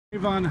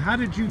Rayvone, how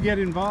did you get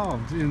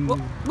involved in?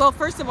 Well,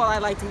 first of all,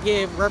 I'd like to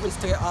give reverence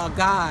to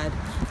God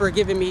for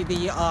giving me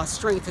the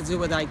strength to do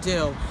what I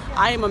do.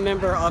 I am a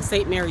member of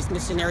St. Mary's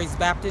Missionaries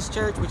Baptist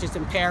Church, which is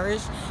in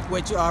Parish,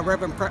 which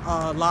Reverend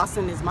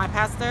Lawson is my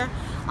pastor.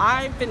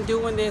 I've been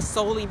doing this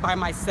solely by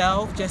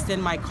myself, just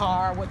in my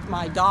car with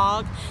my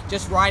dog,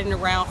 just riding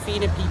around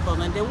feeding people.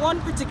 And then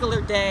one particular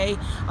day,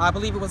 I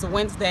believe it was a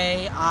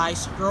Wednesday, I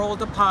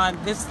strolled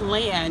upon this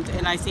land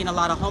and I seen a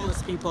lot of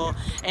homeless people,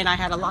 and I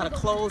had a lot of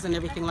clothes and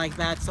everything like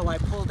that. So I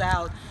pulled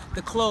out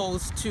the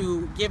clothes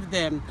to give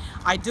them.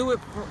 I do it,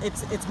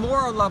 it's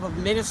more a love of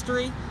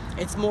ministry.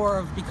 It's more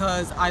of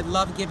because I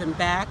love giving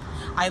back.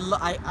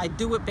 I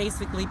do it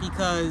basically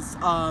because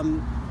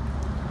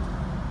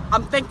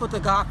I'm thankful to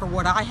God for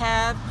what I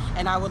have,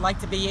 and I would like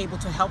to be able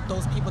to help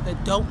those people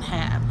that don't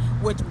have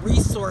with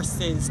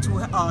resources to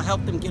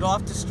help them get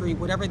off the street,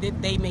 whatever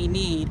they may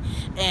need,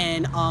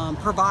 and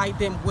provide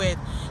them with,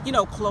 you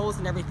know, clothes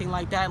and everything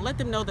like that, and let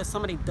them know that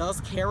somebody does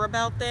care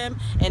about them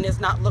and is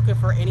not looking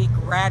for any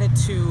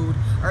gratitude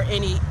or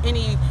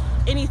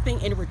anything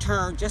in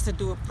return, just to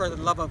do it for the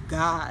love of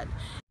God.